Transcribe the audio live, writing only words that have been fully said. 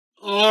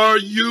Are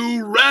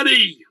you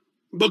ready?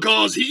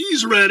 Because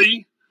he's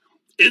ready.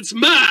 It's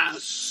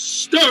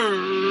Master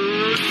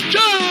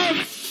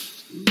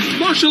Jeff,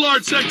 martial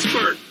arts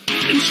expert,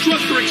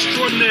 instructor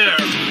extraordinaire,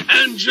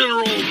 and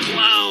general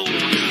clown.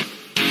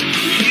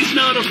 He's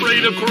not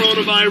afraid of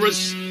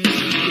coronavirus.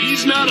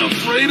 He's not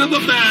afraid of the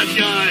bad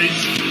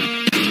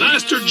guys.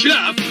 Master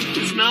Jeff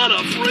is not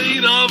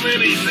afraid of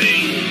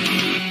anything.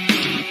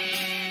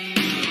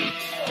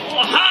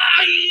 Oh,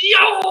 hi,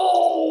 yo!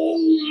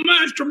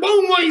 Master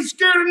Boom ain't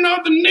scared of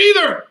nothing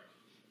neither.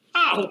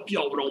 I hope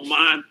y'all don't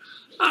mind.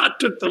 I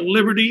took the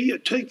liberty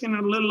of taking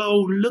a little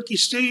old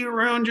looky-see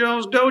around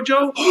y'all's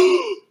dojo.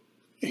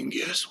 And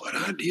guess what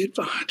I did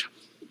find?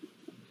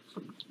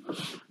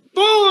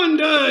 Fun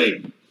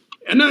Day!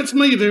 And that's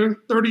me there,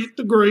 30th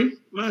degree,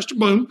 Master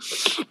Boom.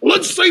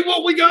 Let's see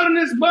what we got in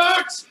this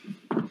box.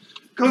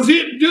 Because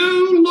it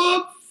do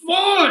look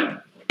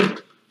fun.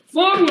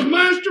 Fun with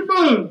Master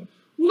Boom.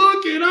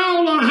 Look at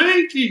all the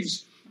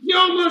hankies.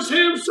 Y'all must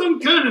have some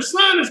kind of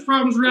sinus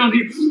problems around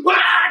here.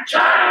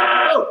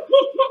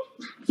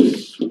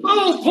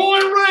 Oh,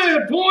 point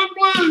red, point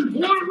blue,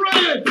 point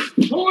red,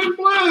 point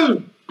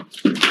blue.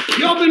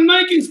 Y'all been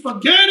making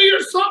spaghetti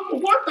or something?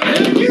 What the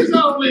heck is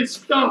all this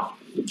stuff?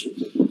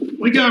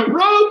 We got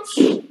ropes.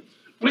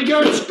 We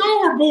got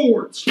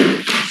scoreboards.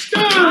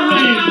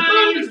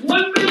 Skyline.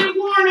 1 minute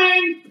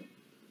warning.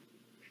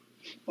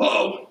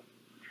 Uh-oh.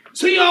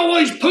 See you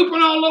always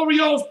pooping all over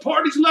y'all's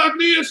parties like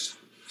this?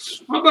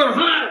 I better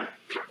hide.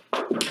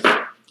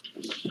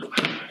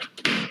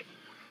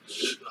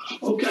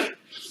 Okay,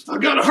 I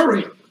gotta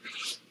hurry.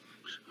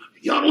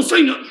 Y'all don't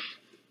say nothing.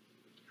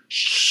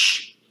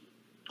 Shh.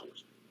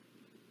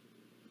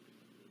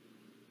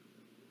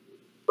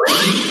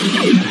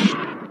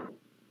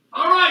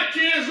 All right,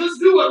 kids, let's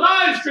do a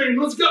live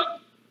stream. Let's go.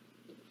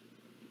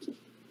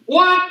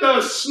 What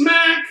the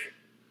smack?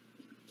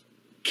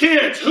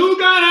 Kids, who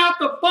got out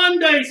the Fun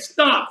Day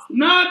stuff?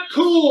 Not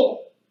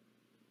cool.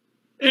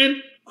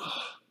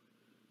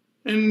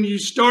 And you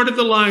started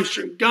the live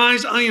stream.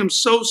 Guys, I am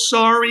so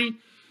sorry.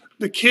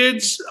 The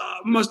kids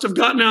must have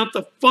gotten out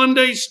the Fun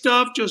Day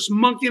stuff, just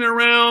monkeying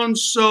around.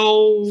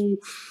 So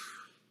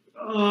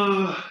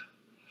I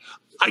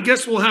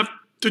guess we'll have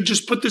to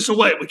just put this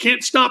away. We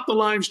can't stop the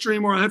live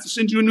stream or I have to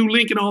send you a new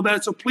link and all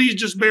that. So please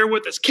just bear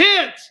with us.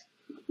 Kids,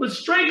 let's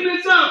straighten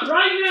this up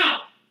right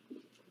now.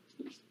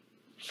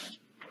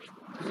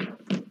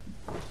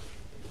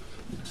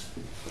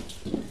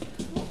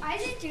 I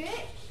didn't do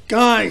it.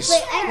 Guys,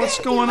 what's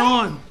going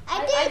on?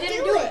 I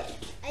didn't do it.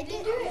 I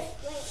didn't do it.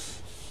 Wait.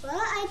 Well,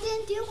 I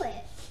didn't do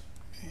it.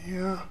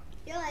 Yeah.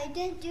 Yeah, I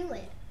didn't do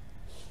it.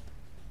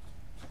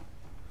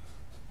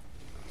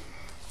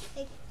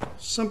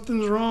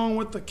 Something's wrong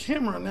with the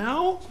camera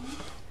now.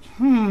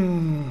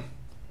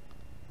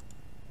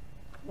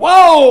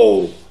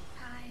 Whoa!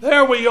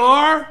 There we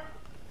are.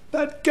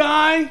 That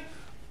guy.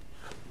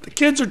 The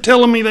kids are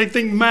telling me they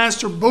think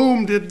Master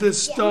Boom did this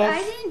stuff.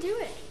 I didn't do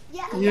it.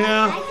 Yeah.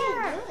 Yeah. I didn't do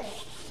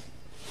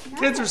it.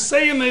 Kids are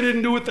saying they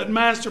didn't do it, that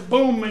Master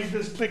Boom made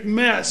this big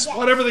mess. Yeah.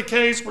 Whatever the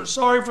case, we're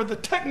sorry for the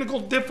technical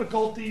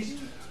difficulties.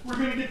 We're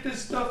going to get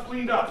this stuff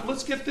cleaned up.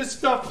 Let's get this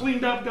stuff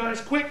cleaned up,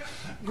 guys. Quick,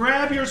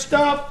 grab your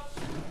stuff.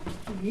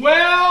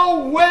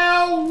 Well,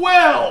 well,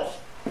 well.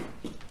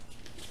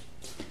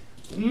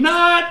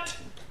 Not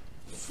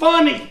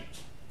funny.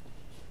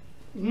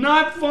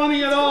 Not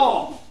funny at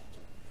all.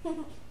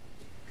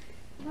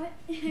 What?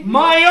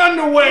 My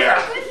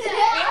underwear.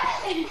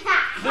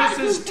 This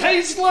is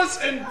tasteless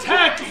and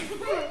tacky.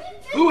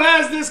 Who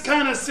has this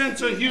kind of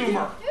sense of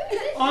humor?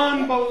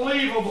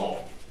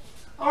 Unbelievable.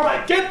 All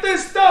right, get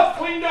this stuff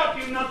cleaned up,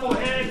 you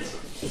knuckleheads.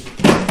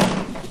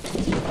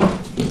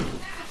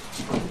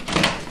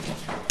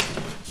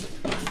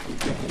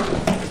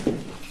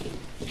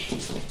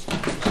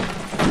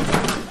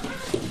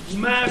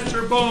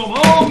 Master Boom.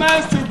 Oh,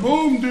 Master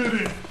Boom did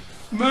it.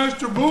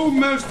 Master Boom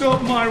messed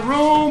up my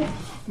room.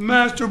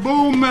 Master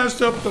Boom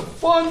messed up the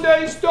Fun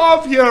Day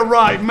stuff. Yeah,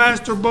 right,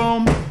 Master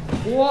Boom.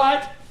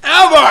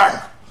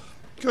 Whatever.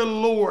 Good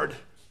Lord.